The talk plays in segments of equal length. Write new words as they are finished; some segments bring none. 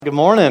Good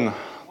morning.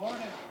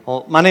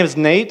 Well, my name is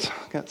Nate.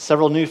 Got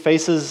several new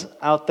faces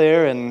out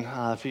there, and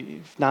if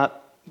you've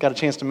not got a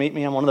chance to meet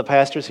me, I'm one of the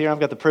pastors here. I've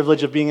got the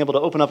privilege of being able to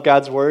open up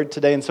God's Word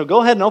today, and so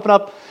go ahead and open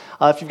up,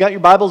 if you've got your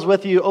Bibles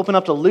with you, open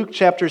up to Luke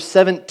chapter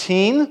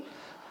 17.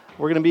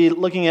 We're going to be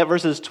looking at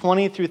verses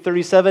 20 through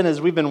 37 as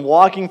we've been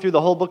walking through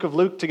the whole book of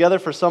Luke together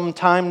for some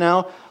time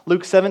now.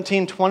 Luke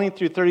 17, 20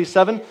 through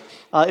 37.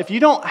 If you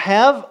don't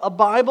have a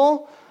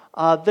Bible,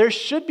 there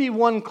should be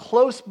one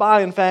close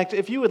by. In fact,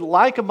 if you would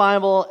like a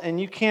Bible and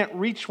you can't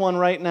reach one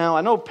right now,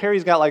 I know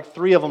Perry's got like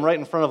 3 of them right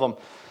in front of him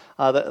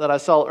that I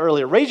saw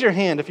earlier. Raise your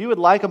hand if you would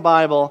like a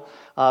Bible.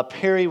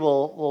 Perry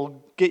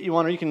will get you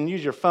one, or you can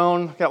use your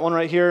phone. Got one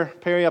right here.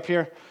 Perry, up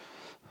here.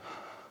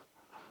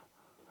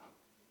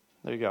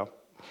 There you go.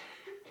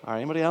 All right,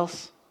 anybody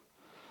else?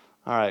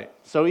 All right,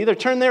 so either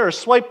turn there or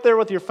swipe there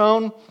with your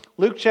phone.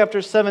 Luke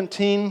chapter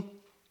 17.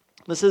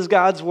 This is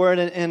God's Word,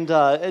 and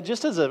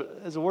just as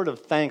a word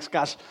of thanks,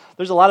 gosh,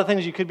 there's a lot of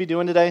things you could be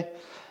doing today,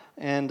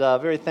 and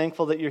very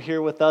thankful that you're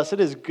here with us.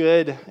 It is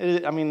good.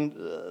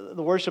 The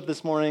worship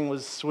this morning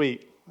was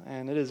sweet,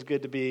 and it is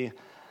good to be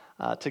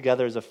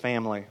together as a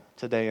family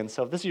today. And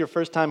so if this is your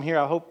first time here,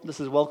 I hope this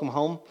is welcome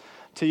home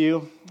to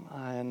you,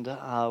 and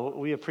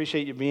we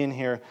appreciate you being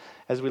here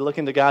as we look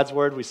into God's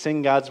Word, we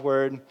sing God's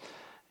Word,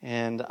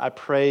 and I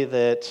pray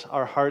that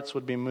our hearts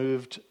would be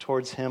moved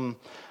towards Him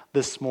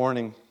this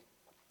morning.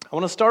 I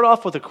want to start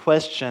off with a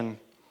question.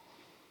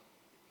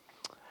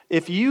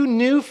 If you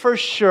knew for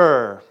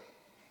sure,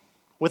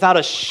 without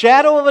a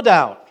shadow of a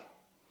doubt,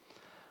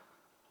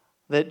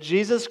 that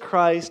Jesus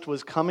Christ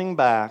was coming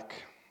back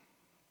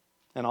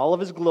in all of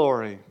His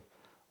glory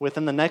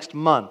within the next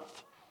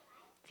month,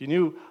 if you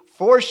knew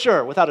for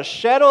sure, without a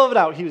shadow of a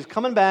doubt, He was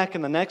coming back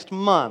in the next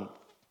month,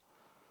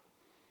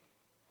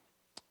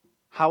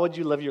 how would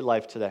you live your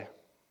life today?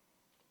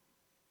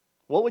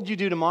 What would you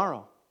do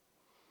tomorrow?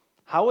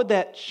 How would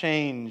that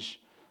change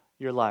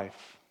your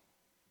life?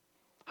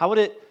 How would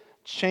it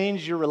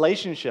change your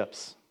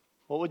relationships?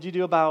 What would you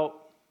do about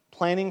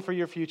planning for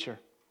your future?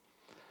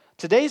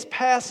 Today's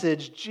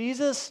passage,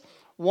 Jesus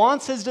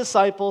wants His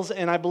disciples,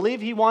 and I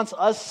believe He wants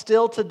us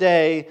still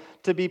today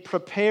to be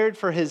prepared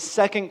for His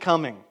second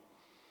coming.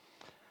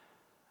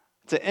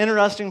 It's an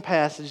interesting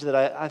passage that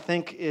I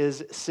think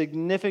is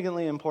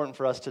significantly important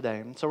for us today.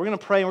 And so we're going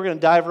to pray and we're going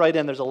to dive right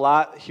in. There's a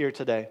lot here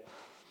today.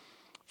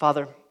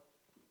 Father,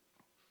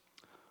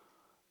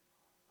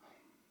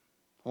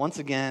 once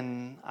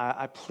again,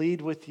 I plead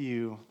with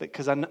you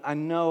because I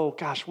know,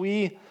 gosh,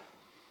 we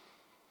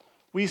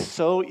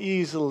so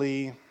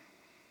easily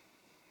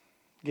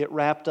get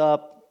wrapped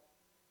up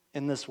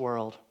in this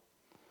world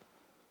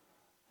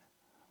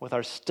with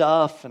our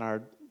stuff and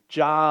our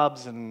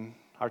jobs and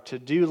our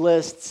to-do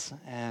lists,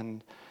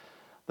 and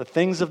the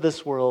things of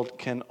this world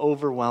can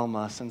overwhelm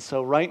us. And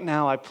so right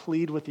now I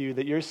plead with you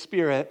that your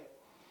Spirit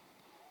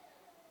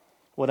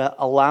would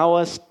allow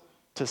us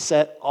to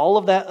set all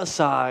of that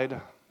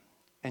aside,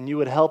 and you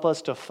would help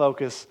us to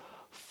focus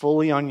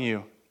fully on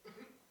you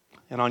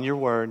and on your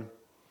word.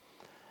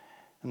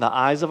 And the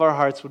eyes of our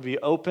hearts would be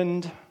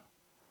opened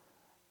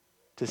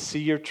to see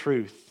your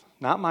truth,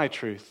 not my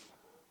truth,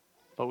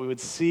 but we would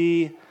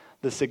see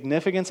the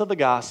significance of the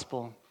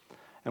gospel,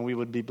 and we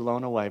would be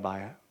blown away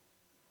by it.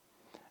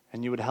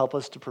 And you would help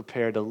us to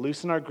prepare to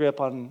loosen our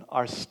grip on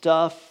our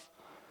stuff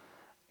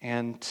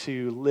and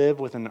to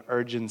live with an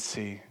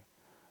urgency,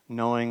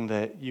 knowing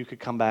that you could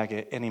come back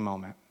at any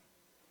moment.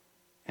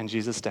 In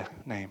Jesus'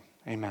 name,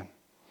 amen.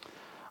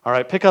 All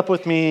right, pick up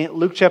with me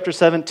Luke chapter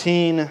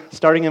 17,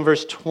 starting in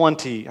verse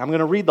 20. I'm going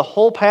to read the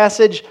whole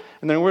passage,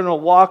 and then we're going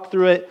to walk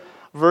through it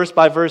verse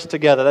by verse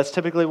together. That's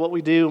typically what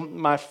we do.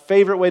 My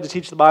favorite way to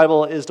teach the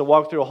Bible is to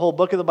walk through a whole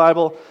book of the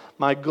Bible.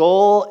 My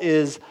goal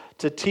is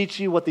to teach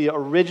you what the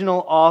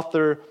original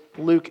author,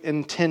 Luke,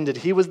 intended.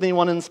 He was the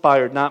one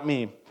inspired, not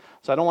me.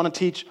 So I don't want to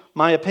teach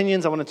my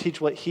opinions. I want to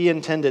teach what he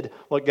intended,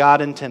 what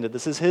God intended.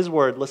 This is his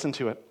word. Listen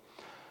to it.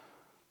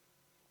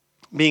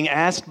 Being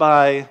asked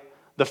by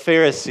the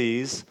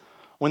Pharisees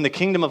when the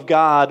kingdom of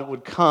God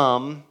would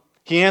come,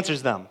 he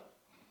answers them.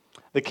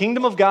 The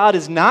kingdom of God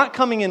is not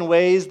coming in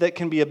ways that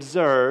can be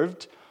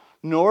observed,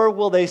 nor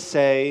will they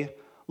say,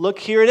 "Look,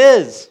 here it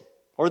is,"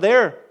 or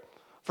 "there."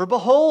 For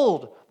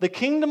behold, the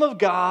kingdom of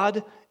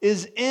God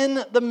is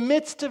in the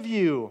midst of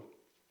you.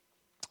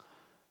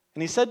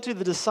 And he said to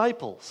the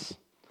disciples,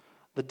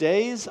 "The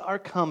days are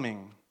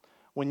coming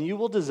when you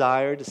will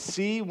desire to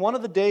see one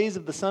of the days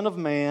of the Son of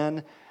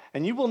Man,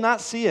 and you will not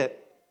see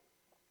it.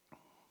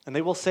 And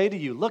they will say to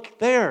you, 'Look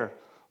there,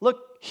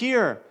 look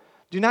here.'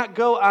 Do not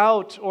go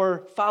out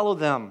or follow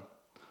them.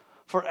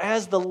 For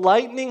as the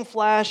lightning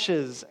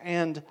flashes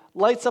and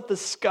lights up the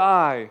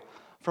sky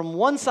from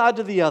one side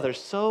to the other,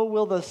 so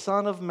will the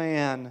Son of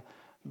Man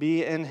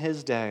be in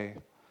his day.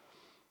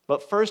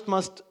 But first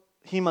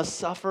he must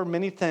suffer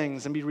many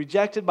things and be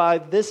rejected by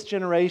this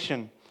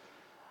generation.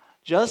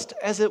 Just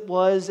as it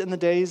was in the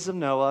days of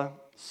Noah,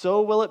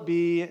 so will it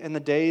be in the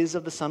days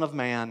of the Son of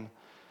Man.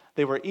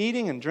 They were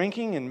eating and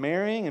drinking and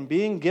marrying and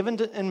being given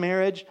in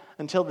marriage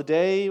until the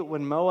day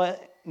when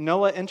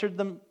Noah entered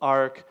the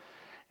ark,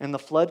 and the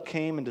flood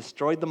came and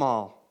destroyed them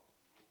all.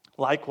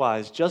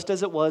 Likewise, just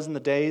as it was in the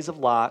days of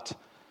Lot,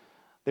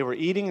 they were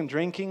eating and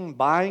drinking,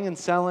 buying and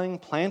selling,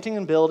 planting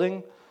and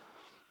building.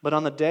 But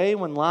on the day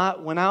when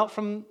Lot went out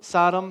from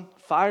Sodom,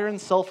 fire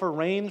and sulfur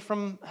rained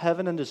from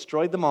heaven and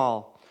destroyed them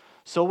all.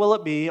 So will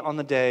it be on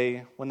the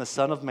day when the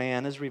Son of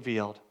Man is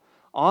revealed.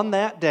 On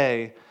that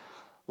day,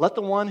 let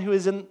the one who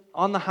is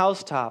on the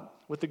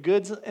housetop with the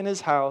goods in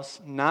his house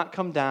not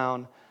come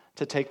down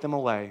to take them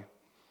away.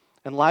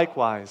 And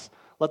likewise,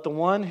 let the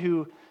one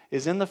who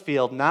is in the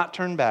field not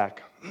turn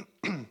back.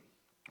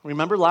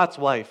 Remember Lot's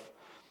wife.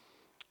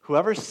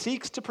 Whoever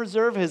seeks to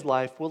preserve his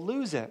life will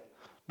lose it,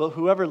 but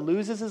whoever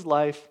loses his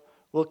life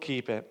will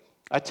keep it.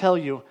 I tell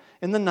you,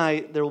 in the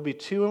night there will be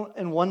two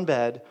in one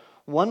bed.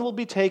 One will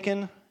be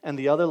taken and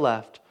the other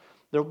left.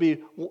 There will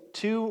be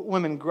two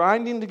women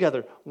grinding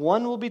together.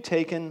 One will be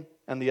taken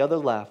and the other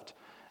left.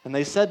 And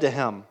they said to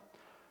him,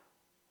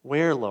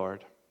 Where,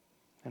 Lord?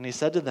 And he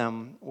said to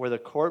them, Where the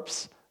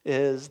corpse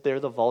is, there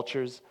the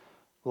vultures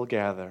will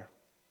gather.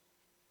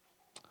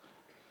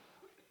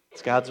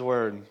 It's God's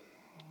word.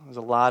 There's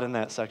a lot in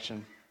that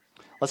section.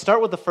 Let's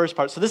start with the first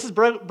part. So this is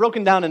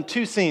broken down in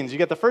two scenes. You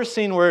get the first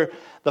scene where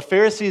the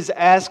Pharisees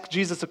ask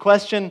Jesus a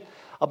question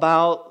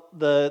about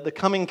the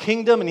coming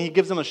kingdom, and he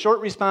gives them a short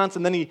response.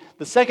 And then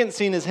the second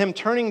scene is him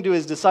turning to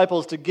his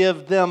disciples to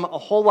give them a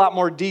whole lot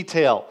more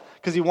detail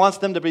because he wants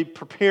them to be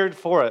prepared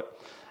for it.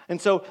 And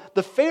so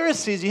the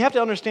Pharisees, you have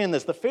to understand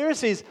this. The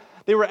Pharisees,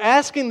 they were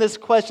asking this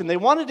question. They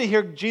wanted to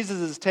hear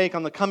Jesus' take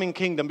on the coming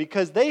kingdom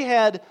because they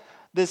had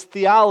this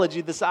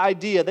theology, this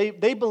idea.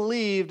 They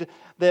believed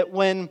that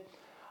when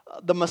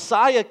the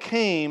Messiah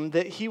came,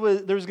 that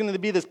there was going to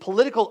be this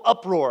political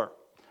uproar,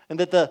 and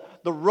that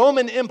the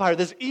Roman Empire,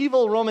 this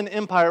evil Roman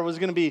Empire, was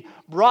going to be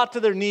brought to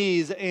their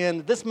knees,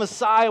 and this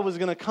Messiah was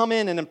going to come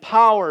in and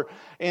empower,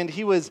 and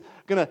he was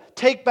going to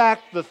take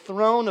back the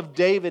throne of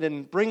David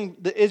and bring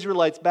the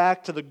Israelites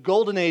back to the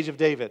golden age of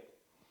David.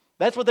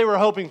 That's what they were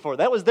hoping for.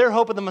 That was their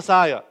hope of the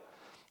Messiah.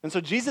 And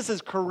so Jesus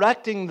is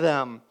correcting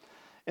them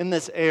in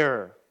this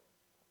error.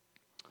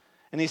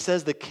 And he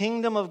says the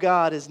kingdom of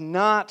God is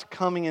not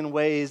coming in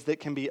ways that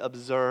can be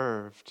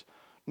observed.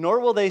 Nor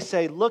will they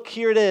say, look,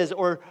 here it is,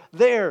 or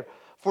there,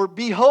 for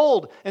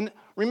behold. And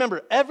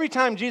remember, every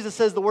time Jesus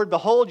says the word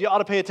behold, you ought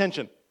to pay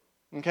attention.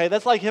 Okay,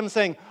 that's like him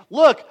saying,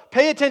 look,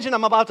 pay attention,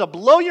 I'm about to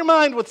blow your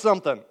mind with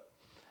something.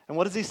 And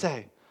what does he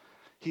say?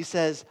 He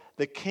says,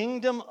 the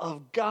kingdom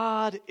of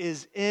God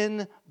is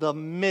in the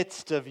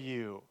midst of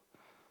you.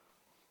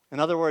 In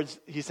other words,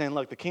 he's saying,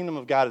 look, the kingdom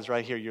of God is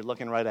right here. You're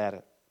looking right at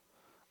it.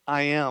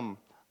 I am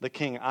the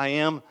king. I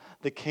am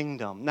the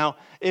kingdom. Now,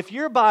 if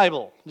your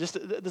Bible, this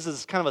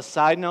is kind of a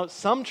side note,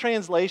 some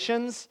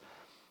translations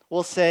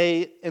will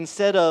say,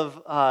 instead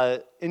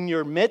of in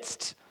your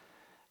midst,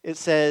 it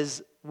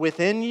says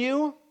within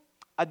you.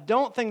 I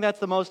don't think that's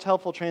the most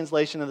helpful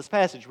translation of this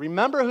passage.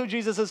 Remember who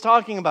Jesus is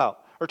talking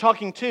about, or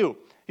talking to.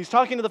 He's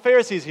talking to the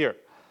Pharisees here.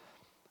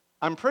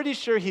 I'm pretty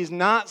sure he's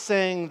not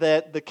saying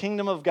that the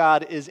kingdom of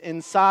God is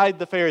inside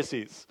the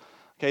Pharisees.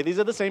 Okay, these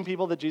are the same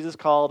people that Jesus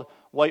called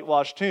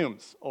whitewashed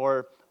tombs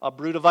or a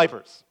brood of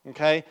vipers.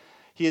 Okay,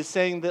 he is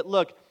saying that,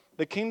 look,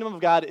 the kingdom of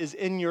God is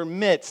in your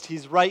midst.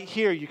 He's right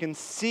here. You can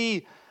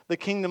see the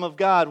kingdom of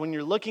God. When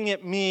you're looking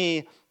at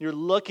me, you're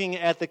looking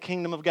at the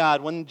kingdom of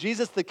God. When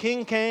Jesus the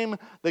King came,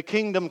 the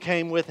kingdom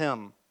came with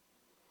him.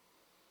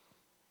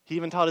 He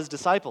even taught his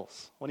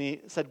disciples. When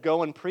he said,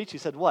 go and preach, he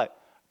said what?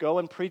 Go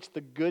and preach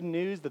the good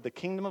news that the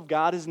kingdom of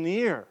God is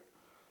near.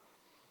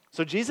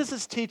 So Jesus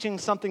is teaching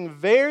something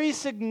very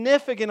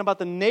significant about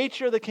the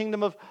nature of the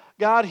kingdom of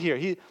God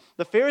here.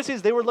 The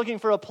Pharisees, they were looking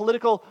for a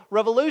political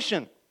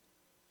revolution.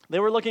 They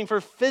were looking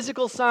for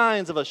physical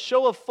signs of a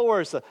show of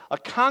force, a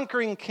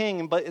conquering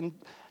king. But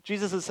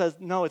Jesus says,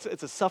 no,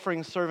 it's a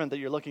suffering servant that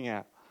you're looking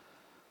at.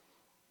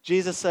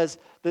 Jesus says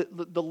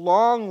that the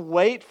long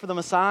wait for the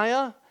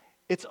Messiah,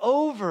 it's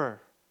over.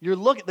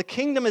 The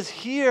kingdom is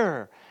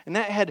here. And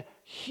that had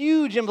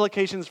huge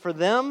implications for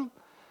them.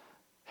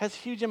 Has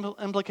huge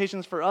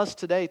implications for us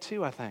today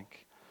too, I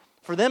think.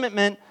 For them it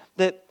meant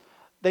that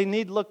they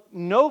need look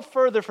no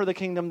further for the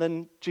kingdom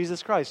than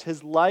Jesus Christ,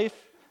 his life,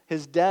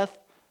 his death,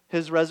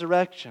 his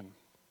resurrection.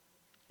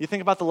 You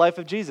think about the life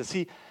of Jesus.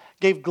 He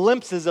gave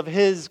glimpses of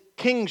his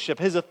kingship,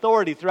 his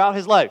authority throughout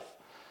his life.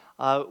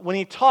 When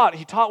he taught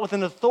with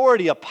an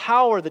authority, a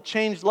power that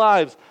changed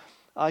lives.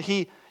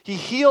 He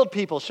healed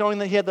people, showing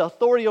that he had the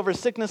authority over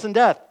sickness and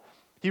death.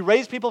 He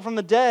raised people from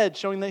the dead,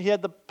 showing that he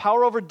had the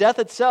power over death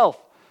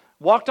itself.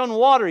 Walked on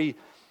water.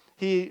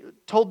 He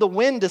told the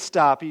wind to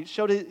stop. He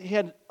showed he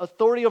had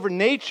authority over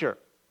nature.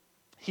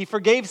 He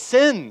forgave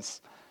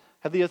sins.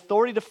 Had the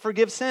authority to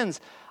forgive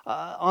sins.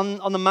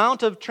 On the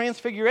Mount of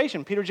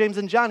Transfiguration, Peter, James,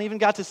 and John even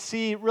got to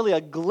see really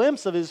a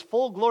glimpse of his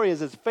full glory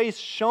as his face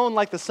shone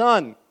like the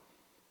sun.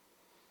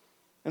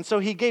 And so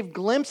he gave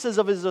glimpses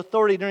of his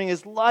authority during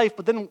his life,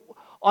 but then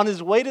on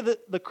his way to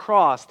the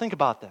cross, think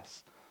about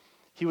this.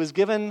 He was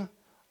given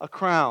a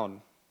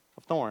crown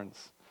of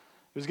thorns.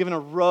 He was given a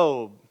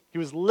robe. He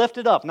was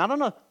lifted up, not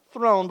on a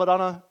throne, but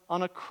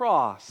on a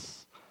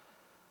cross.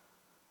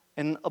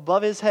 And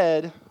above his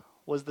head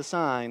was the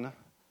sign,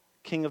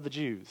 King of the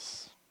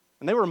Jews.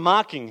 And they were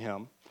mocking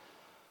him,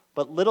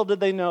 but little did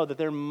they know that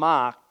their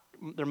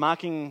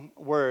mocking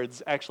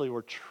words actually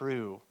were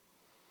true.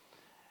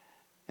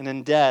 And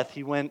in death,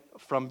 he went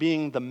from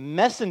being the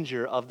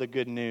messenger of the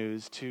good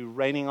news to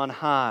reigning on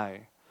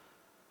high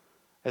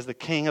as the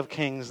King of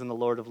kings and the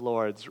Lord of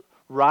lords.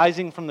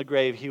 Rising from the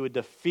grave, he would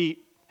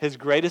defeat his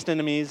greatest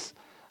enemies,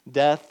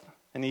 death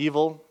and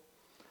evil,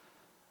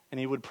 and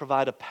he would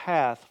provide a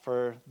path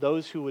for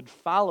those who would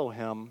follow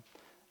him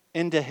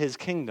into his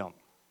kingdom.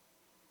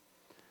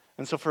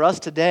 And so for us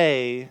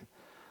today,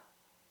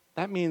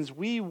 that means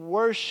we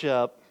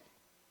worship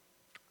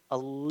a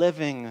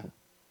living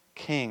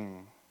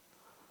King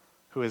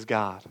who is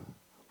God.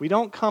 We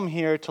don't come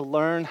here to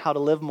learn how to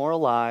live moral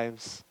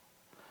lives.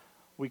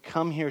 We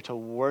come here to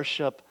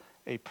worship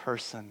a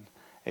person,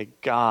 a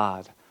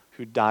God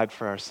who died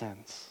for our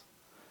sins.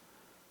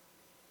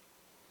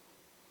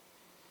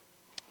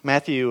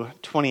 Matthew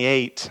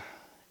 28,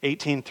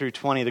 18 through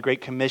 20, the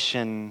Great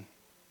Commission,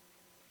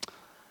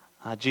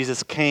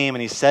 Jesus came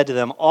and he said to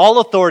them, "All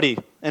authority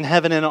in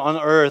heaven and on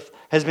earth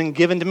has been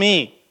given to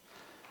me.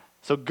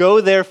 So go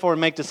therefore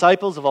and make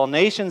disciples of all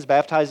nations,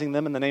 baptizing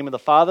them in the name of the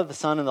Father, the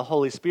Son, and the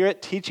Holy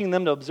Spirit, teaching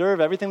them to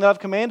observe everything that I've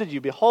commanded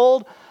you.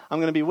 Behold, I'm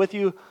going to be with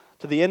you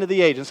to the end of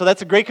the age." And so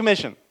that's a great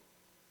commission.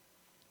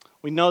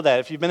 We know that.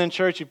 If you've been in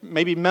church, you've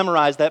maybe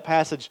memorized that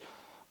passage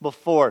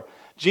before.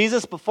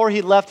 Jesus, before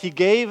he left, he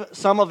gave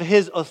some of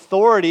his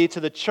authority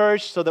to the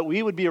church so that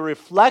we would be a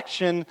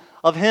reflection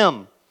of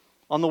him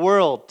on the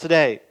world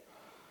today.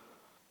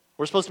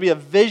 We're supposed to be a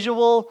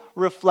visual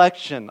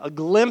reflection, a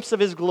glimpse of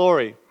his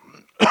glory.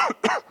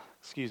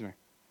 Excuse me.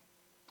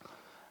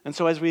 And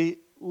so as we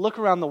look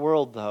around the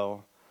world,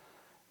 though,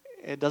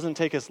 it doesn't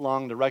take us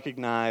long to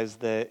recognize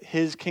that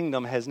his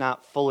kingdom has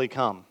not fully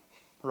come,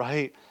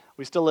 right?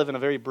 We still live in a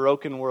very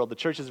broken world. The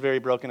church is very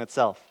broken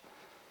itself.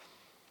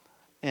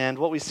 And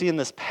what we see in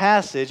this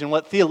passage and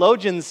what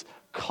theologians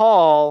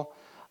call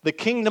the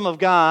kingdom of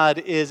God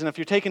is, and if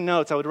you're taking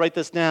notes, I would write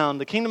this down,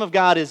 the kingdom of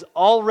God is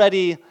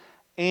already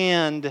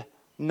and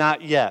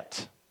not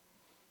yet.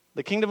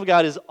 The kingdom of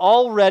God is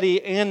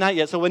already and not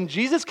yet. So when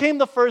Jesus came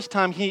the first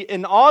time, he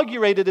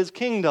inaugurated his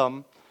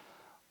kingdom,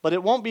 but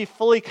it won't be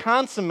fully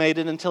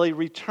consummated until he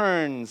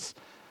returns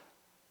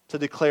to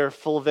declare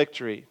full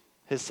victory,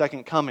 his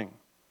second coming.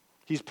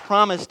 He's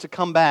promised to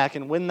come back,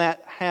 and when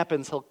that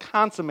happens, he'll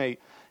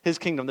consummate his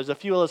kingdom. There's a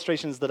few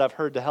illustrations that I've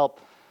heard to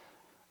help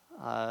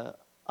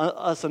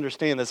us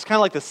understand this. It's kind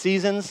of like the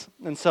seasons.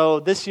 And so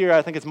this year,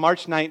 I think it's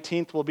March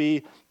 19th will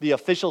be the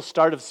official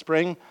start of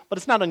spring, but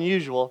it's not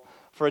unusual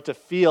for it to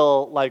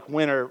feel like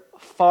winter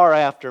far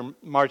after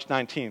March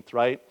 19th,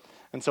 right?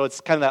 And so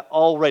it's kind of that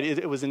already.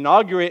 It's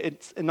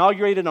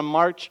inaugurated on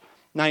March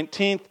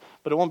 19th,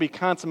 but it won't be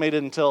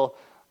consummated until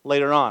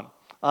later on.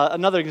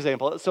 Another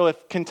example. So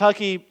if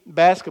Kentucky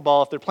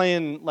basketball, if they're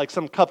playing like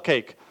some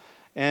cupcake,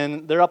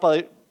 and they're up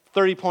by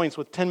 30 points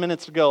with 10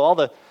 minutes to go,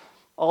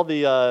 all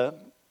the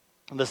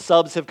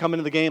subs have come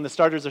into the game. The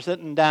starters are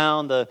sitting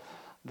down.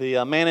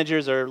 The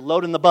managers are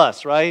loading the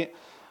bus, right?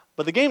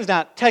 But the game's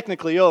not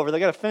technically over. They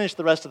got to finish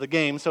the rest of the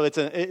game. So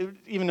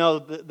even though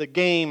the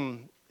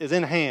game is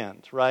in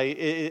hand, right?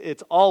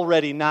 It's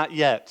already not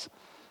yet.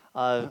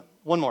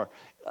 One more.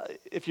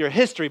 If you're a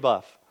history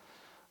buff,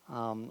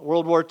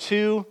 World War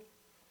II,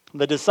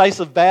 the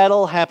decisive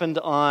battle happened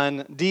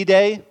on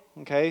D-Day.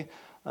 Okay,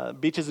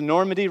 beaches in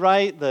Normandy,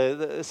 right?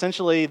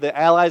 Essentially, the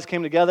Allies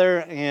came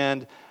together,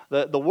 and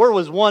the war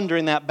was won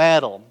during that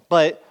battle.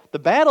 But the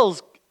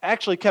battles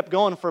actually kept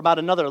going for about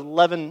another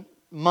 11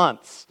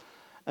 months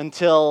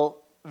until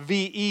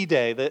VE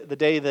Day, the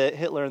day that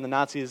Hitler and the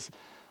Nazis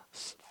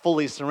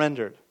fully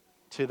surrendered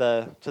to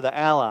the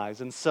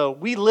Allies. And so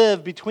we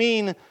live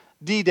between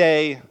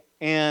D-Day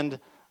and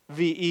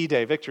VE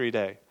Day, Victory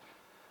Day.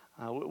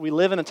 We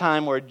live in a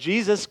time where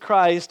Jesus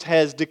Christ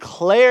has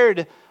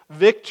declared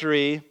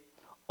victory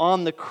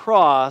on the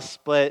cross,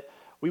 but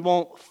we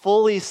won't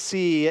fully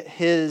see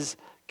his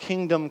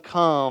kingdom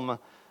come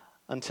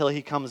until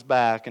he comes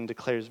back and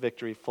declares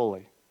victory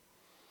fully.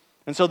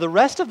 And so the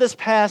rest of this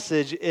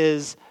passage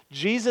is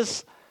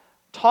Jesus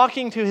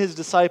talking to his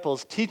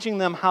disciples, teaching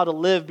them how to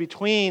live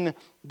between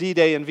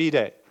D-Day and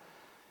V-Day,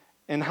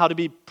 and how to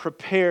be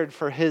prepared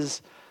for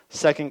his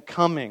second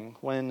coming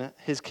when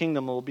his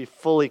kingdom will be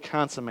fully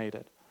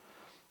consummated.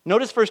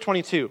 Notice verse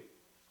 22.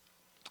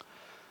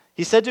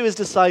 He said to his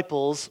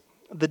disciples,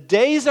 "The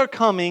days are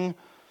coming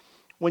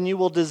when you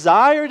will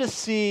desire to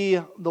see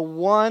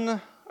one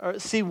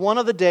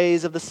of the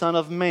days of the Son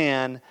of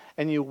Man,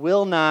 and you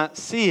will not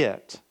see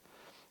it."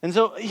 And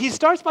so he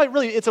starts by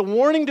it's a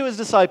warning to his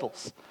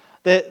disciples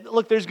that,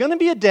 look, there's going to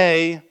be a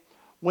day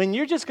when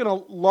you're just going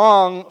to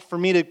long for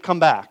me to come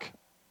back,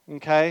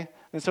 okay?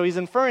 And so he's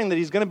inferring that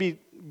he's going to be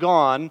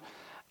gone,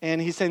 and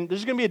he's saying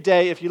there's going to be a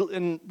day,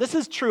 and this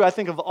is true, I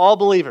think, of all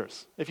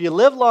believers. If you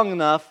live long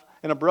enough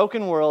in a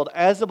broken world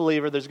as a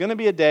believer, there's going to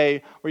be a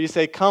day where you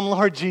say, "Come,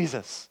 Lord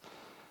Jesus."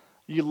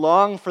 You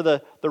long for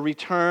the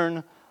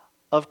return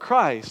of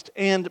Christ.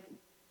 And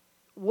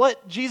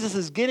what Jesus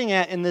is getting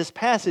at in this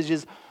passage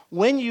is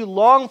when you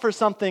long for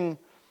something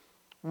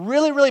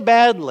really, really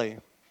badly,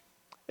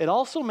 it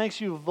also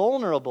makes you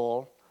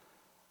vulnerable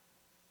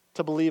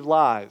to believe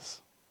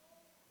lies.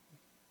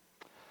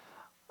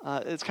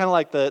 It's kind of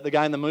like the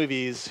guy in the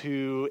movies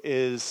who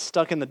is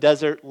stuck in the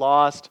desert,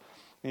 lost,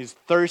 and he's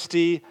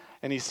thirsty,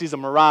 and he sees a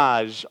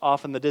mirage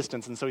off in the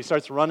distance, and so he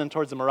starts running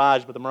towards the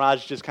mirage, but the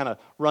mirage just kind of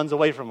runs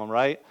away from him,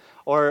 right?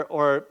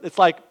 Or it's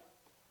like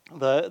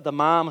the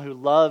mom who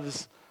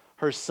loves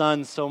her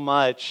son so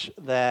much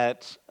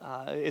that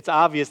it's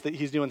obvious that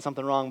he's doing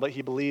something wrong, but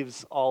he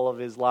believes all of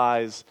his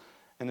lies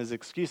and his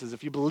excuses.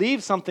 If you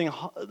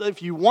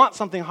want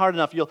something hard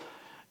enough,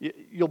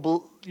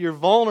 you're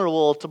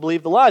vulnerable to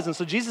believe the lies. And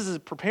so Jesus is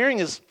preparing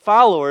his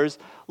followers,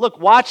 look,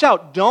 watch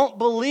out. Don't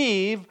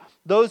believe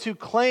those who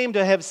claim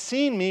to have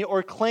seen me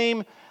or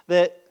claim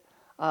that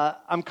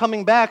I'm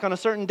coming back on a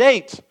certain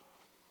date.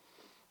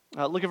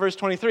 Look at verse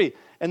 23.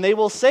 And they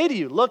will say to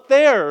you, look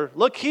there,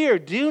 look here,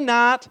 do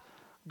not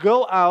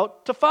go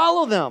out to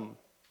follow them.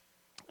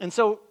 And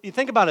so you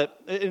think about it,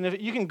 and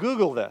if you can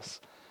Google this.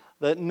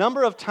 The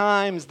number of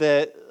times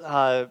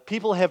that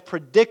people have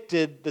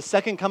predicted the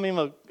second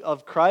coming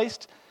of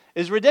Christ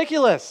is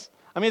ridiculous.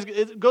 I mean,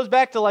 it goes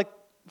back to like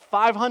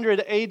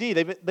 500 AD.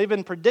 They've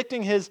been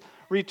predicting his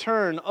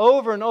return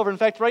over and over. In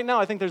fact, right now,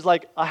 I think there's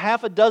like a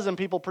half a dozen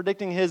people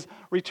predicting his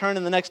return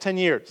in the next 10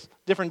 years,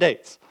 different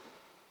dates.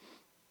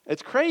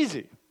 It's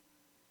crazy.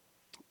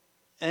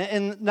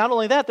 And not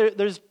only that,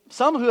 there's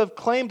some who have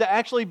claimed to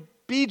actually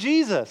be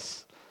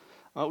Jesus.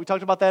 We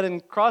talked about that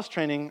in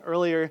cross-training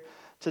earlier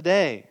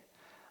today.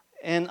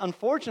 And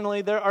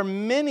unfortunately, there are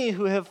many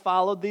who have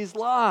followed these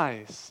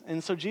lies.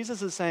 And so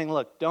Jesus is saying,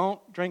 look,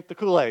 don't drink the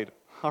Kool-Aid,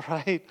 all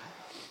right?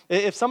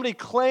 If somebody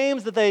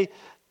claims that they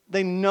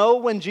know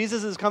when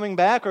Jesus is coming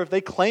back, or if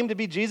they claim to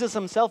be Jesus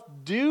himself,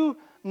 do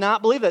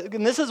not believe that.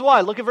 And this is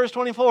why. Look at verse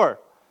 24.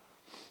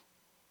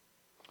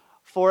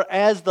 For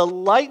as the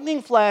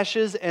lightning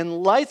flashes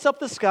and lights up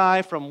the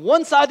sky from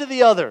one side to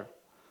the other,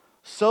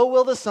 so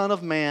will the Son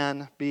of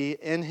Man be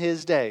in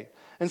his day.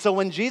 And so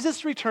when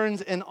Jesus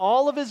returns in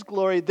all of his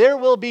glory, there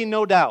will be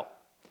no doubt.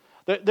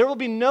 There will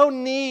be no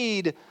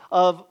need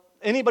of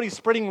anybody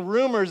spreading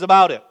rumors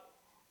about it.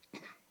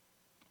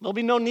 There'll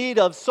be no need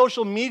of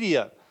social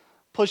media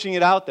pushing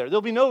it out there.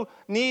 There'll be no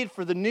need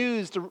for the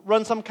news to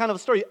run some kind of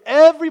story.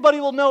 Everybody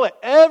will know it.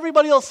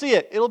 Everybody will see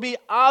it. It'll be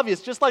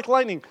obvious, just like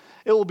lightning.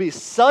 It will be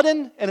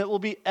sudden and it will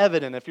be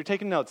evident. If you're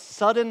taking notes,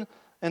 sudden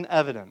and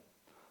evident.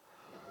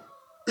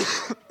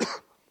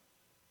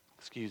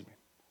 Excuse me.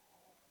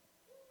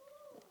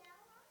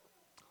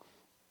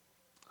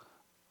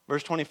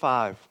 Verse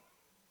 25.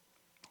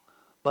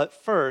 But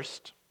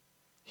first,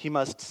 he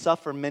must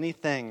suffer many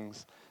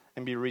things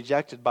and be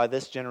rejected by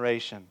this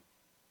generation.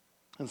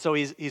 And so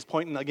he's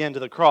pointing again to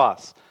the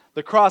cross.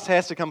 The cross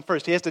has to come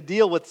first. He has to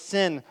deal with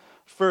sin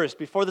first.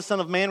 Before the Son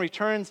of Man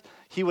returns,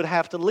 he would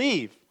have to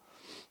leave.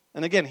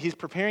 And again, he's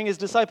preparing his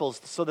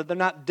disciples so that they're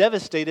not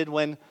devastated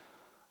when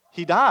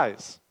he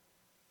dies.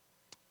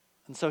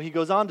 And so he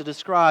goes on to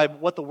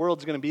describe what the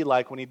world's going to be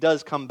like when he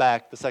does come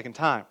back the second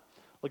time.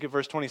 Look at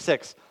verse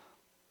 26.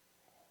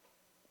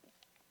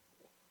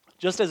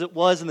 Just as it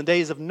was in the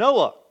days of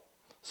Noah,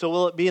 so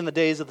will it be in the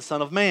days of the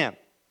Son of Man.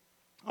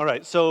 All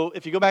right, so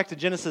if you go back to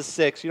Genesis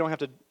 6, you don't have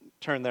to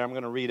turn there, I'm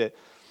going to read it.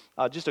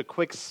 Just a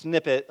quick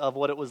snippet of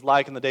what it was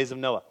like in the days of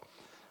Noah.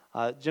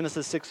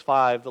 Genesis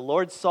 6:5, the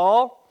Lord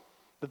saw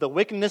that the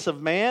wickedness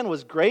of man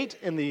was great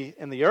in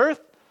the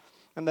earth,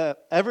 and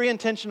that every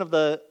intention of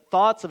the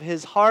thoughts of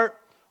his heart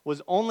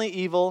was only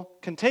evil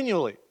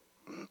continually.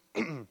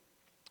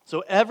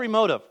 So every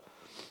motive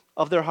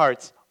of their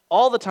hearts,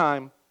 all the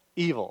time,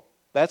 evil.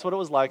 That's what it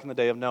was like in the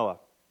day of Noah.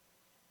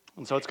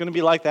 And so it's going to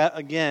be like that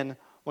again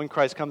when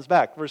Christ comes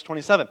back. Verse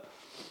 27,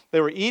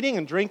 they were eating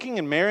and drinking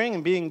and marrying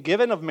and being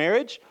given of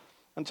marriage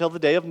until the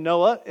day of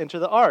Noah entered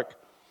the ark.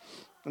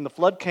 And the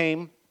flood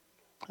came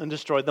and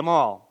destroyed them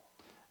all.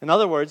 In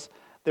other words,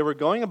 they were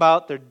going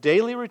about their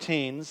daily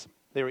routines.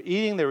 They were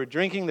eating, they were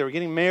drinking, they were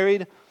getting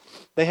married.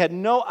 They had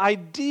no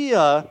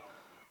idea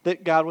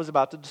that God was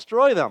about to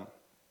destroy them.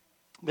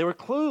 They were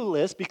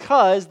clueless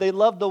because they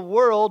loved the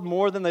world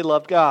more than they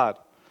loved God.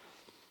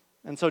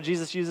 And so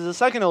Jesus uses a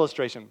second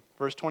illustration,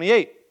 verse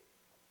 28.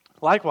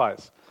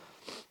 Likewise,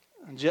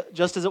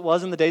 just as it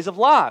was in the days of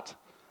Lot,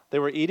 they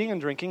were eating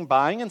and drinking,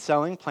 buying and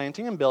selling,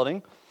 planting and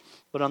building.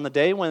 But on the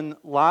day when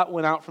Lot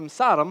went out from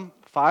Sodom,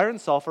 fire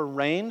and sulfur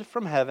rained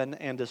from heaven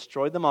and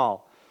destroyed them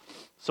all.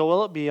 So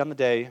will it be on the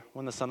day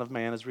when the Son of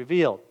Man is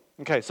revealed.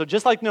 Okay, so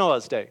just like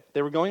Noah's day,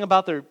 they were going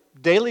about their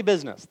daily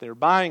business. They were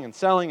buying and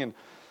selling and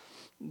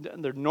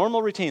their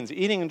normal routines,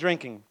 eating and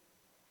drinking.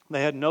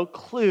 They had no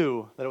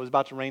clue that it was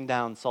about to rain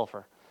down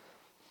sulfur.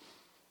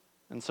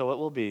 And so it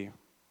will be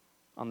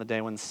on the day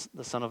when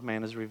the Son of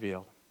Man is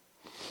revealed.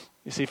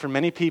 You see, for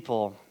many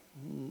people,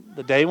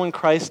 the day when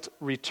Christ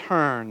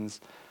returns,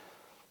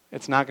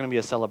 it's not going to be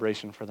a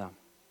celebration for them.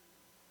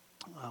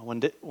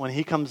 When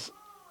he comes,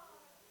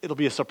 it'll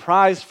be a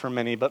surprise for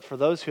many, but for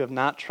those who have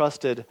not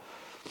trusted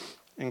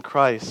in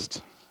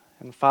Christ,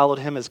 and followed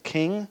him as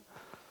king,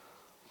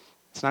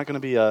 it's not going to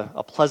be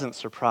a pleasant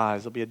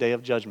surprise. It'll be a day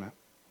of judgment.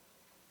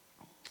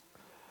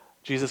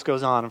 Jesus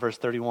goes on in verse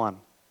 31.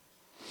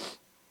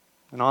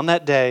 And on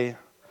that day,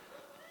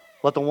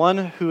 let the one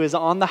who is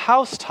on the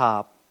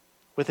housetop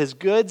with his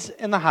goods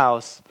in the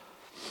house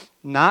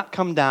not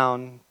come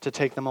down to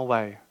take them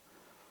away.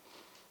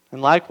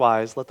 And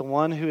likewise, let the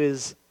one who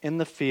is in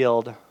the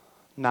field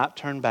not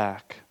turn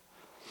back.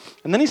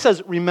 And then he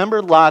says,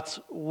 remember Lot's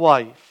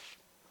wife.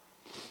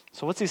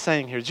 So what's he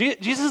saying here?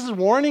 Jesus is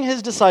warning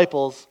his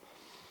disciples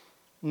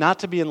not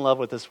to be in love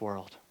with this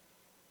world.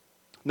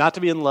 Not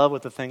to be in love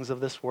with the things of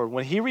this world.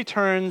 When he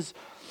returns,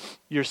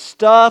 your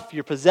stuff,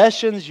 your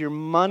possessions, your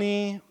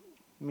money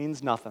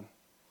means nothing.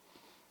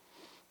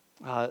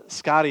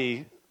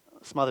 Scotty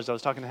Smothers, I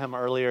was talking to him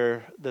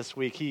earlier this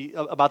week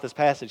about this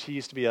passage. He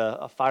used to be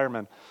a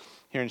fireman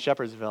here in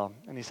Shepherdsville.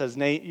 And he says,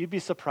 Nate, you'd be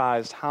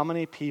surprised how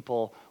many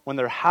people, when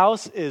their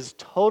house is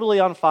totally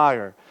on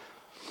fire,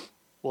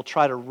 will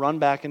try to run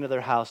back into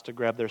their house to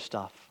grab their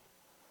stuff.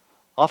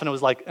 Often it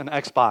was like an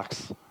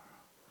Xbox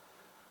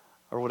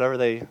or whatever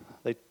they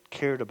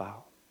cared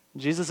about.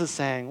 Jesus is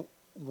saying,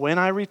 when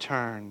I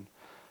return,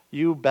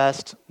 you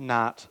best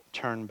not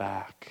turn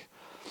back.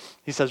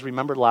 He says,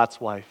 remember Lot's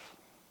wife.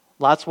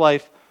 Lot's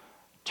wife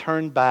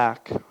turned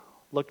back,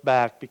 looked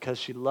back because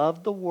she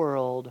loved the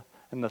world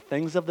and the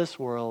things of this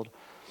world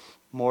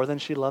more than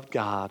she loved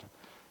God.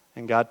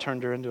 And God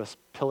turned her into a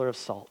pillar of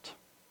salt.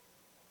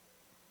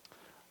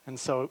 And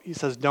so he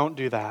says, don't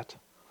do that.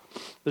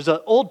 There's an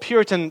old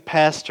Puritan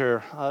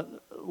pastor a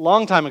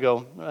long time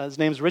ago. His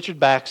name's Richard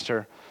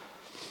Baxter.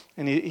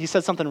 And he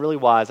said something really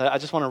wise. I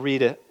just want to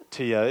read it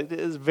to you. It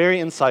is very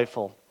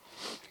insightful.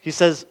 He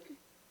says,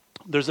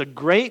 there's a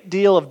great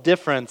deal of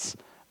difference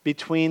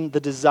between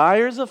the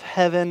desires of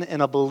heaven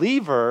in a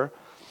believer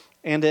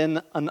and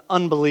in an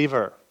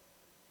unbeliever.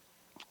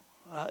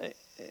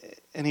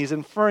 And he's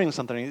inferring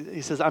something.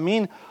 He says,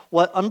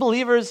 what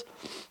unbelievers,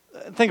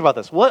 think about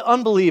this, what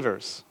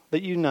unbelievers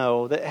that you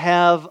know that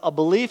have a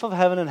belief of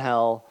heaven and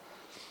hell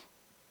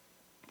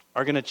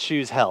are going to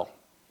choose hell.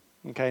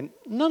 Okay?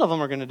 None of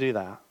them are going to do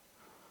that.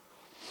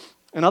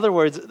 In other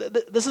words,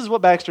 this is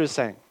what Baxter is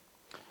saying.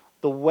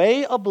 The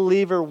way a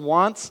believer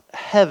wants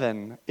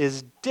heaven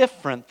is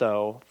different,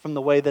 though, from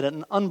the way that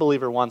an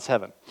unbeliever wants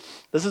heaven.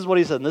 This is what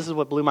he said, and this is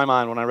what blew my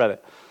mind when I read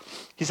it.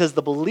 He says,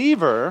 the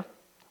believer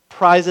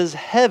prizes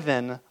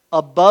heaven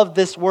above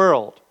this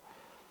world,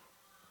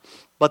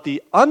 but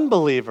the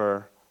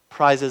unbeliever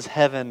prizes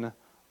heaven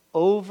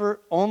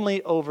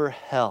only over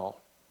hell.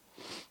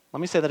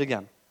 Let me say that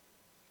again.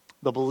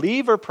 The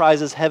believer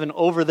prizes heaven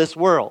over this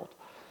world.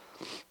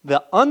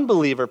 The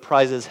unbeliever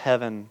prizes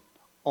heaven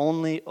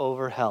only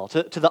over hell.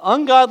 To the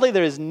ungodly,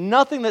 there is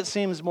nothing that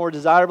seems more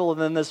desirable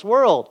than this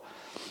world.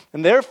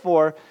 And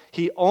therefore,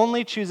 he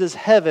only chooses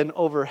heaven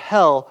over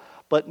hell,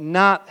 but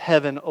not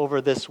heaven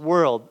over this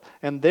world.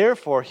 And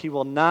therefore, he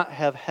will not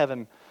have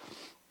heaven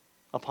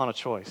upon a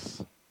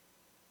choice.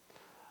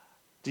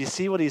 Do you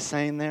see what he's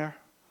saying there?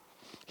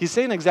 He's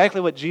saying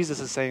exactly what Jesus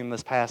is saying in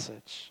this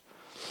passage.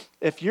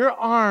 If your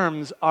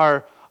arms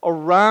are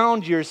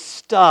around your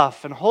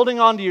stuff and holding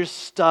on to your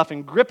stuff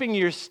and gripping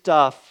your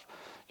stuff,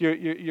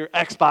 your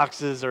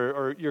Xboxes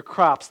or your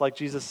crops, like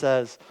Jesus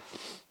says,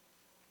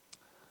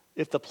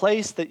 if the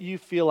place that you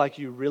feel like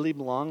you really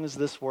belong is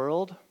this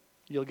world,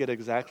 you'll get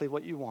exactly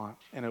what you want,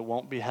 and it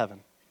won't be heaven.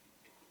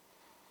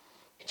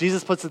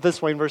 Jesus puts it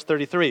this way in verse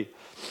 33.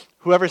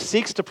 Whoever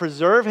seeks to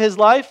preserve his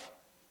life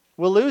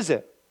will lose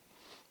it,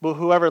 but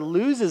whoever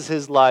loses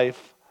his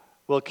life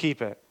will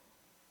keep it.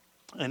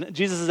 And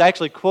Jesus is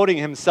actually quoting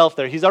himself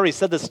there. He's already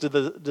said this to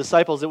the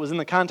disciples. It was in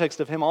the context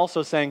of him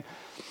also saying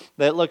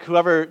that, look,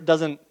 whoever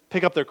doesn't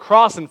pick up their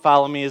cross and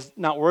follow me is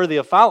not worthy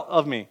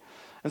of me.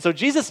 And so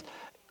Jesus,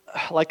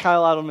 like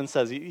Kyle Adelman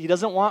says, he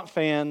doesn't want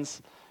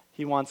fans.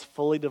 He wants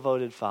fully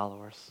devoted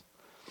followers.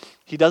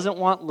 He doesn't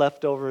want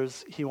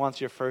leftovers. He wants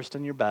your first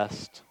and your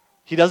best.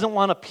 He doesn't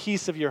want a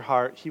piece of your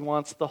heart. He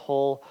wants the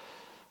whole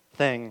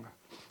thing.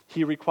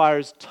 He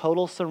requires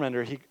total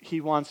surrender. He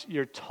wants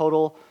your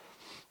total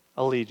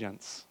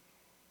allegiance.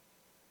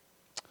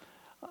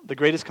 The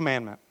greatest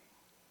commandment.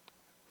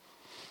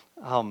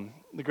 Love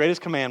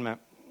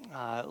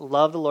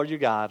the Lord your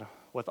God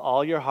with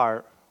all your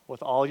heart,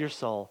 with all your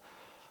soul,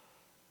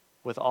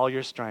 with all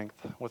your strength,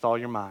 with all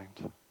your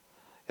mind.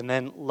 And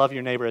then love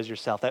your neighbor as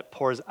yourself. That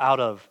pours out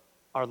of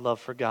our love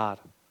for God.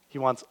 He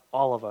wants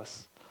all of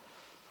us.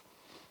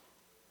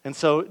 And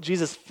so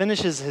Jesus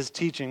finishes his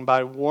teaching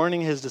by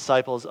warning his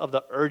disciples of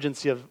the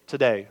urgency of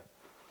today.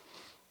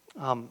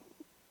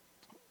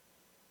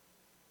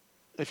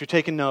 If you're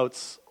taking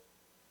notes,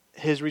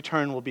 his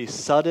return will be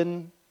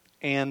sudden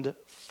and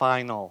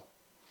final.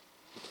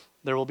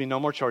 There will be no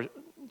more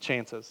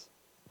chances.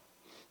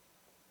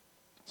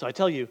 So I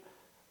tell you,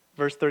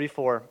 verse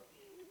 34,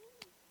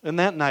 in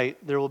that night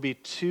there will be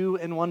two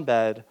in one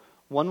bed.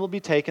 One will be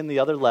taken, the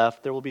other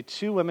left. There will be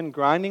two women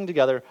grinding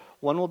together.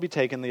 One will be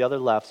taken, the other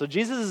left. So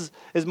Jesus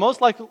is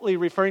most likely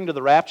referring to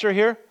the rapture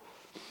here,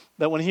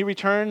 that when he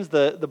returns,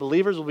 the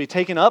believers will be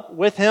taken up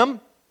with him,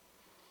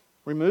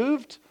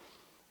 removed,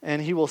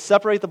 and he will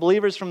separate the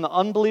believers from the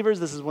unbelievers.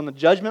 This is when the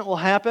judgment will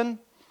happen.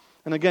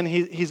 And again,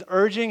 he's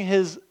urging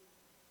his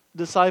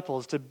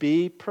disciples to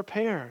be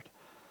prepared.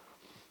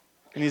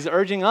 And he's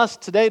urging us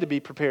today to be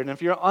prepared. And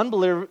if you're an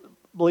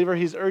unbeliever,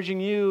 he's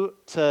urging you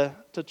to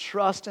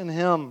trust in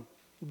him.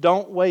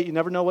 Don't wait. You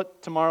never know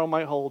what tomorrow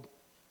might hold.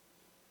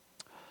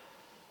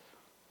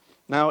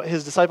 Now,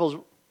 his disciples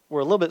were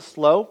a little bit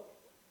slow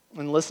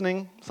in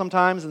listening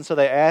sometimes, and so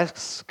they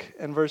ask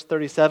in verse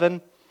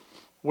 37,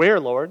 "Where,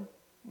 Lord?"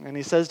 And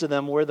he says to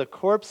them, "Where the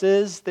corpse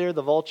is, there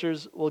the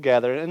vultures will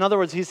gather." In other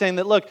words, he's saying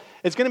that, look,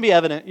 it's going to be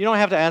evident. You don't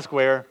have to ask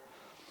where.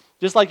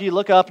 Just like you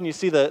look up and you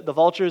see the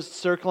vultures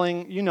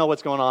circling, you know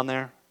what's going on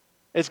there.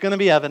 It's going to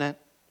be evident.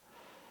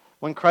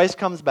 When Christ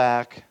comes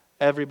back,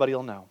 everybody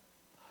will know.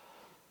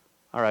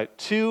 All right,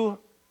 2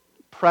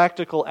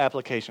 practical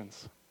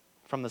applications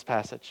from this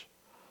passage.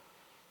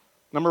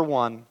 Number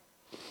 1,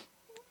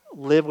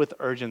 live with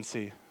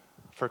urgency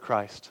for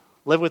Christ.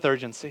 Live with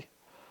urgency.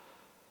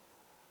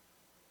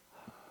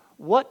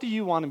 What do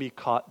you want to be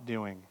caught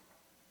doing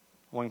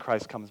when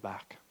Christ comes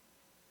back?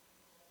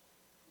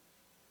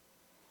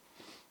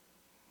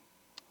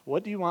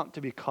 What do you want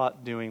to be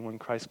caught doing when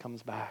Christ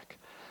comes back?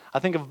 I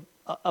think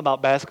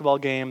about basketball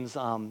games,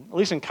 at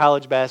least in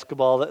college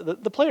basketball.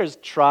 The players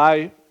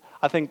try,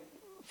 I think,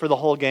 for the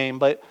whole game,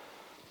 but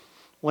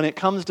when it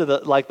comes to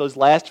those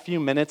last few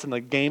minutes and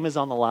the game is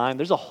on the line,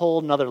 there's a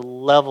whole nother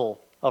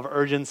level of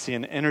urgency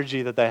and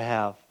energy that they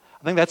have.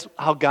 I think that's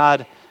how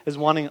God is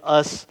wanting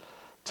us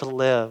to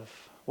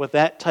live, with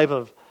that type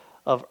of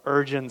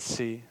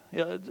urgency.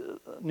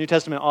 New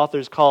Testament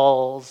authors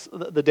calls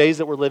the days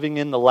that we're living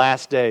in the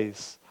last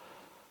days.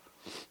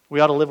 We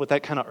ought to live with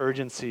that kind of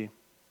urgency.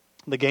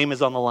 The game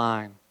is on the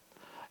line.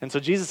 And so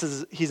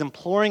Jesus he's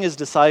imploring his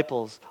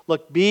disciples,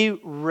 look, be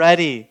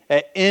ready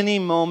at any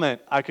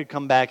moment I could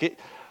come back.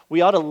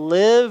 We ought to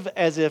live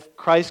as if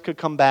Christ could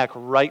come back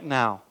right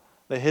now,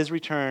 that his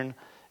return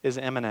is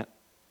imminent.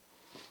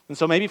 And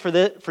so maybe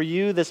for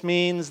you, this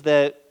means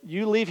that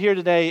you leave here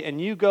today and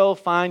you go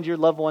find your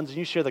loved ones and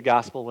you share the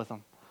gospel with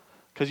them,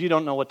 because you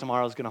don't know what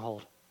tomorrow is going to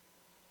hold.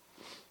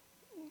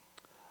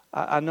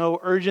 I know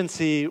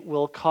urgency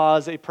will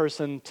cause a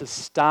person to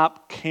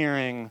stop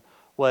caring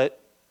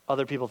what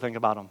other people think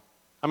about them.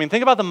 I mean,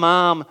 think about the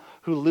mom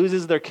who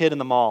loses their kid in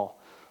the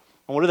mall.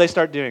 And what do they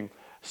start doing?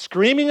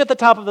 Screaming at the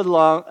top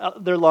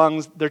of their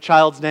lungs their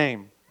child's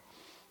name.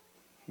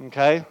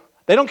 Okay?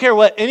 They don't care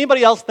what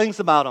anybody else thinks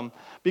about them,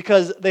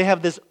 because they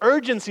have this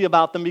urgency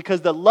about them,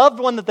 because the loved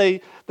one that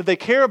they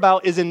care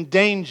about is in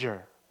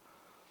danger.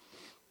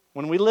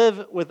 When we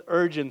live with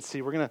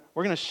urgency, we're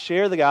gonna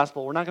share the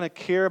gospel. We're not going to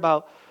care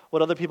about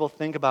what other people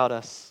think about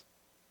us.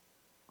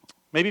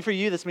 Maybe for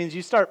you, this means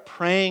you start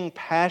praying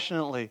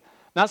passionately,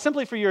 not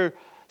simply for your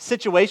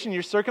situation,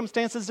 your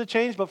circumstances to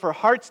change, but for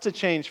hearts to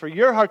change, for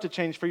your heart to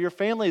change, for your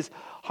family's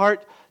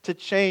heart to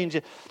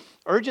change.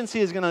 Urgency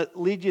is going to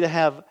lead you to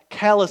have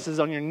calluses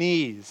on your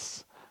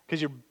knees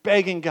because you're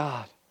begging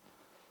God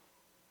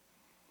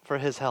for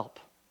his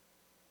help.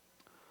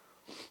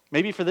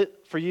 Maybe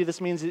for you, this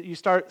means that you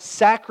start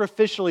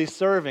sacrificially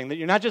serving, that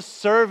you're not just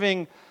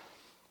serving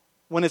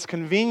when it's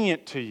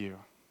convenient to you,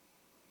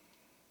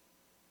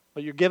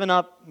 but you're giving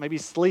up maybe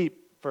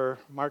sleep for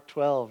Mark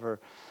 12, or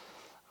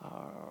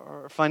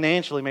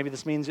financially, maybe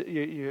this means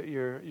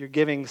you're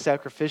giving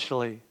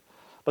sacrificially.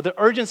 But the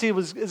urgency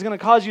is going to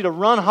cause you to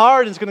run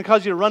hard, and it's going to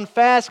cause you to run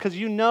fast, because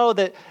you know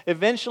that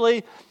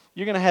eventually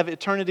you're going to have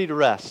eternity to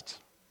rest.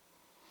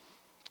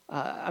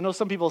 I know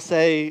some people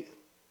say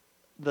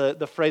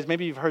the phrase,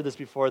 maybe you've heard this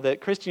before, that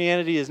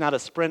Christianity is not a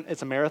sprint,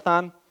 it's a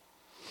marathon.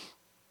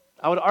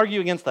 I would argue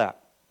against that.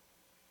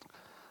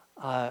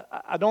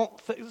 I don't,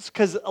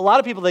 because a lot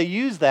of people, they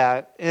use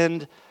that,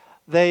 and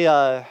they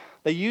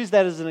use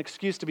that as an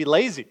excuse to be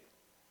lazy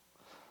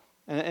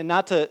and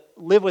not to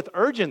live with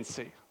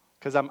urgency,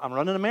 because I'm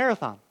running a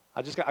marathon.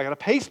 I got to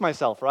pace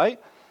myself, right?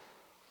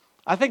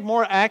 I think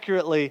more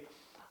accurately,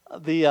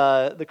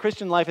 the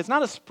Christian life, it's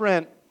not a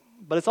sprint,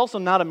 but it's also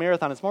not a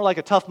marathon. It's more like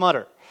a Tough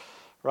Mudder,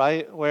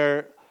 right?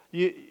 Where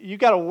you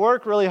got to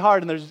work really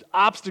hard, and there's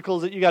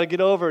obstacles that you got to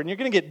get over, and you're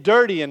going to get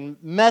dirty and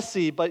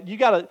messy, but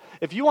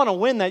if you want to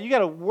win that, you got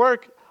to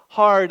work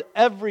hard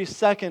every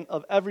second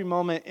of every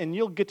moment, and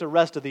you'll get to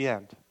rest at the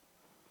end.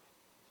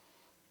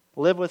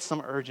 Live with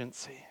some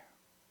urgency.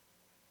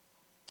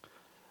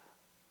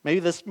 Maybe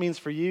this means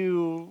for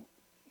you,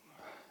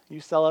 you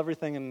sell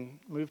everything and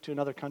move to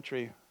another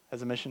country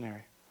as a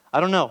missionary. I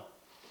don't know.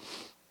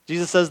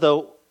 Jesus says,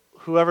 though,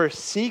 whoever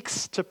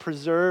seeks to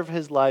preserve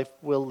his life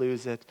will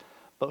lose it,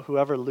 but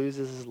whoever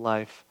loses his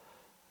life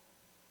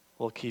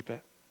will keep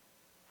it.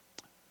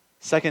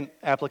 Second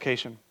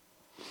application.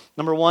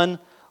 Number 1,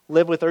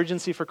 live with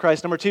urgency for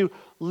Christ. Number 2,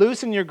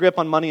 loosen your grip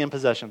on money and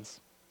possessions.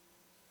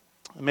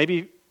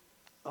 Maybe,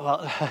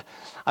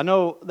 I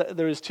know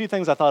there's 2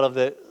 things I thought of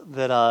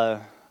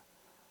that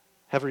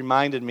have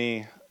reminded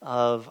me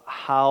of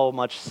how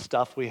much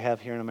stuff we have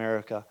here in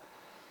America.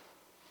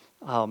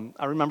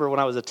 I remember when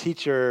I was a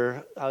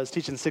teacher, I was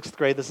teaching 6th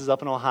grade, this is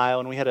up in Ohio,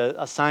 and we had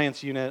a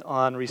science unit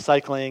on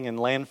recycling and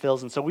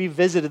landfills, and so we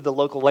visited the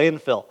local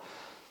landfill.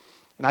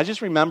 And I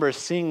just remember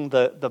seeing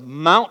the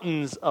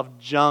mountains of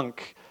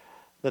junk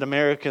that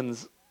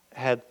Americans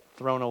had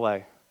thrown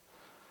away.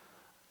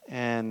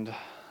 And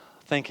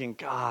thinking,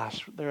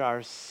 gosh,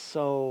 there's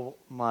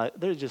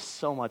just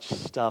so much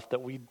stuff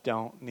that we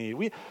don't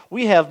need.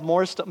 We have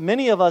more stuff,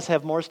 many of us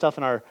have more stuff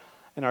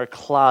in our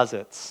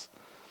closets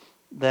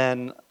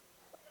than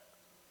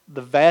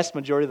the vast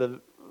majority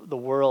of the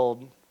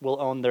world will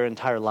own their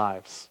entire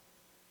lives.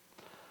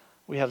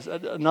 We have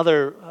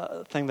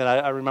another thing that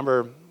I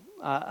remember.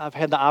 I've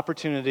had the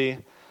opportunity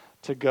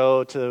to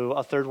go to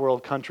a third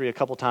world country a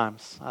couple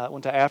times. I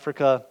went to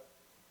Africa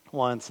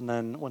once and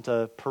then went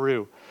to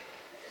Peru.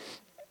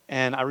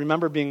 And I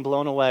remember being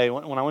blown away.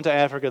 When I went to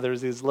Africa, there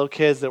was these little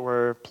kids that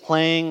were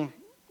playing,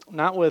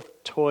 not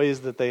with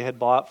toys that they had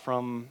bought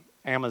from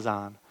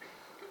Amazon,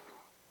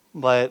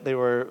 but this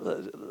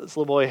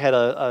little boy had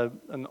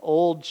an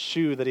old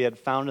shoe that he had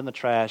found in the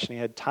trash, and he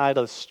had tied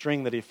a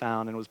string that he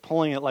found and was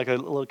pulling it like a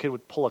little kid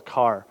would pull a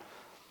car.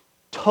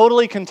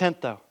 Totally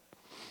content, though.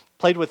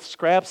 Played with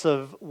scraps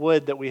of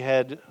wood that we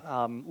had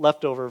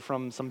left over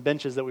from some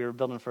benches that we were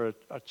building for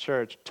a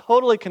church.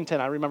 Totally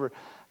content. I remember,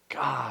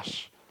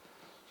 gosh,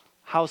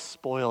 how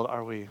spoiled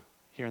are we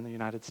here in the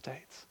United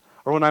States?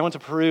 Or when I went to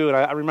Peru, and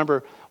I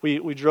remember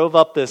we drove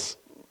up this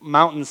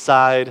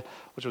mountainside,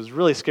 which was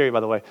really scary, by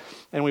the way,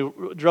 and we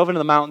drove into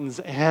the mountains,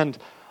 and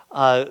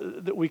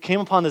we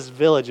came upon this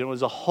village, and it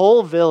was a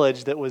whole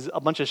village that was a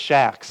bunch of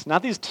shacks.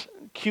 Not these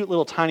cute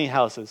little tiny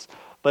houses,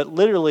 but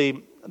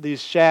literally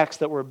these shacks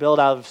that were built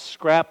out of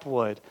scrap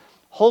wood.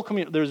 Whole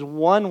community. There's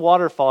one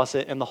water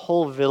faucet in the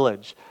whole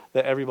village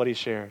that everybody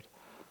shared.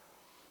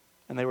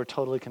 And they were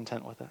totally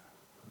content with it.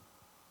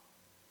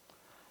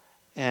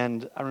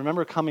 And I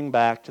remember coming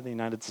back to the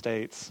United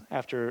States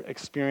after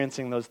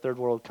experiencing those third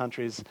world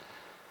countries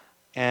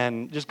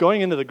and just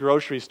going into the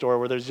grocery store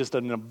where there's just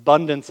an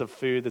abundance of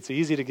food that's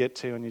easy to get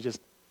to, and you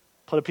just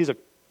put a piece of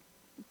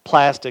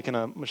plastic in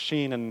a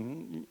machine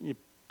and you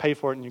pay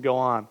for it and you go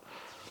on.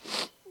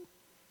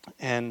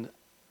 And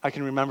I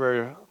can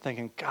remember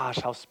thinking, gosh,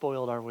 how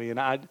spoiled are we? And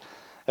at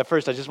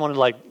first I just wanted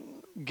to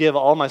give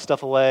all my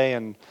stuff away,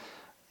 and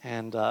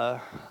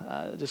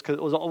just because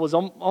it was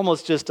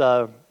almost just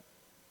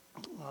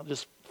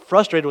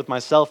frustrated with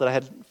myself that I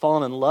had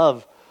fallen in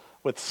love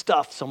with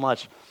stuff so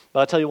much. But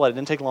I'll tell you what, it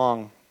didn't take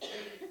long.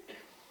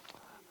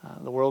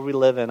 The world we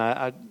live in,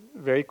 I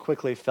very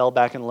quickly fell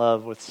back in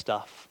love with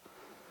stuff.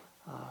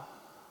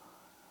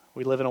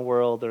 We live in a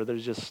world where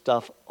there's just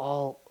stuff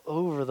all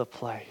over the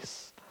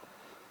place.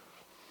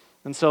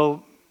 And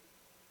so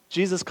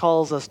Jesus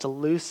calls us to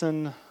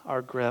loosen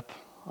our grip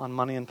on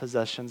money and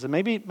possessions. And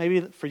maybe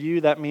for you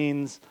that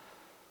means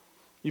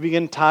you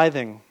begin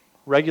tithing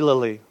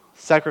regularly,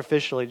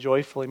 sacrificially,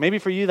 joyfully. Maybe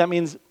for you that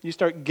means you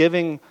start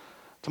giving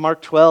to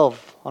Mark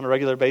 12 on a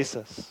regular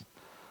basis.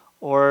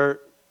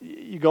 Or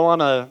you go on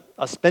a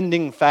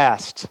spending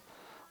fast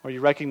where you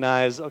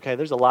recognize, okay,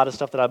 there's a lot of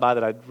stuff that I buy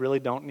that I really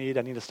don't need.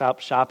 I need to stop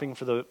shopping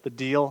for the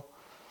deal.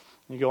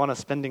 You go on a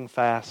spending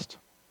fast.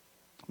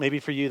 Maybe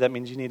for you that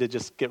means you need to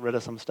just get rid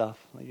of some stuff.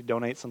 You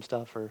donate some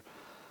stuff or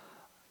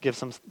give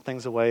some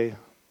things away.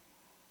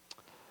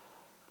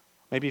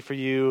 Maybe for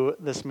you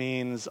this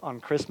means on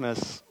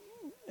Christmas,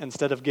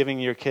 instead of giving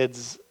your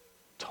kids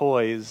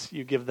toys,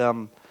 you give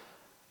them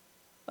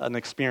an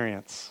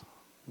experience.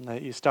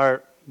 That you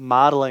start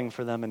modeling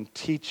for them and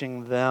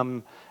teaching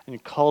them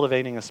and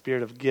cultivating a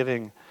spirit of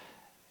giving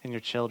in your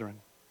children.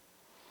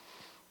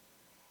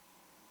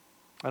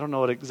 I don't know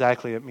what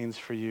exactly it means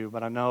for you,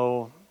 but I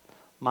know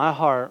my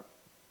heart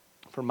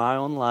for my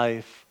own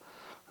life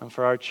and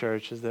for our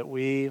church is that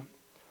we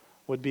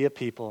would be a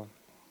people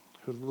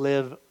who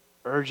live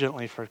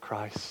urgently for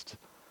Christ,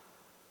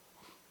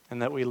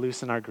 and that we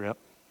loosen our grip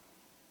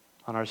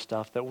on our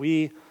stuff, that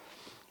we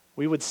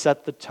would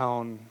set the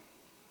tone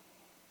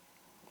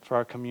for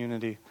our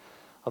community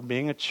of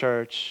being a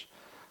church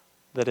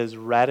that is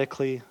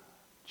radically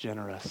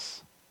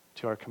generous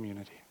to our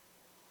community.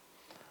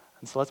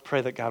 And so let's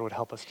pray that God would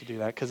help us to do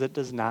that, because it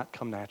does not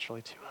come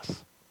naturally to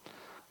us.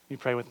 You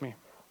pray with me.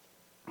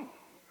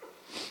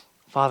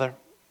 Father,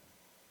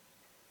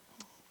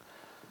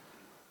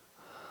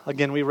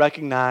 again, we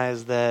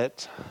recognize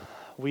that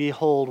we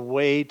hold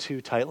way too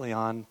tightly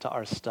on to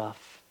our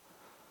stuff.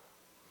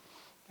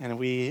 And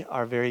we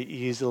are very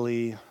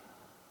easily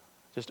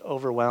just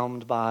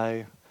overwhelmed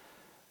by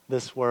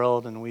this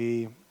world, and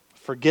we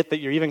forget that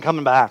you're even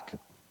coming back.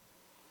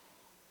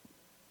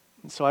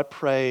 And so I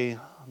pray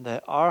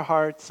that our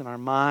hearts and our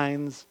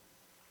minds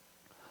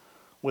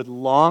would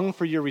long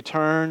for your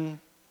return.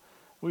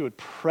 We would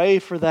pray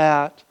for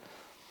that,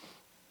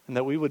 and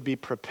that we would be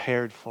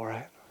prepared for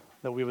it.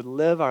 That we would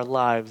live our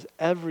lives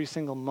every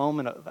single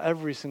moment of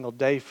every single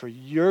day for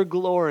your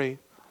glory.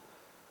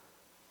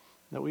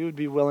 That we would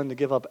be willing to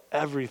give up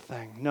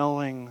everything,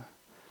 knowing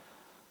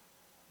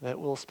that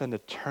we'll spend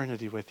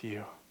eternity with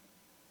you.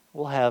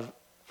 We'll have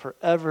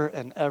forever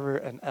and ever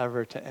and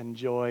ever to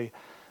enjoy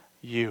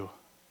you.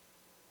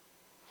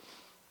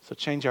 So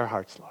change our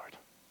hearts, Lord.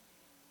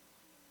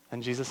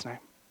 In Jesus' name,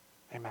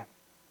 amen.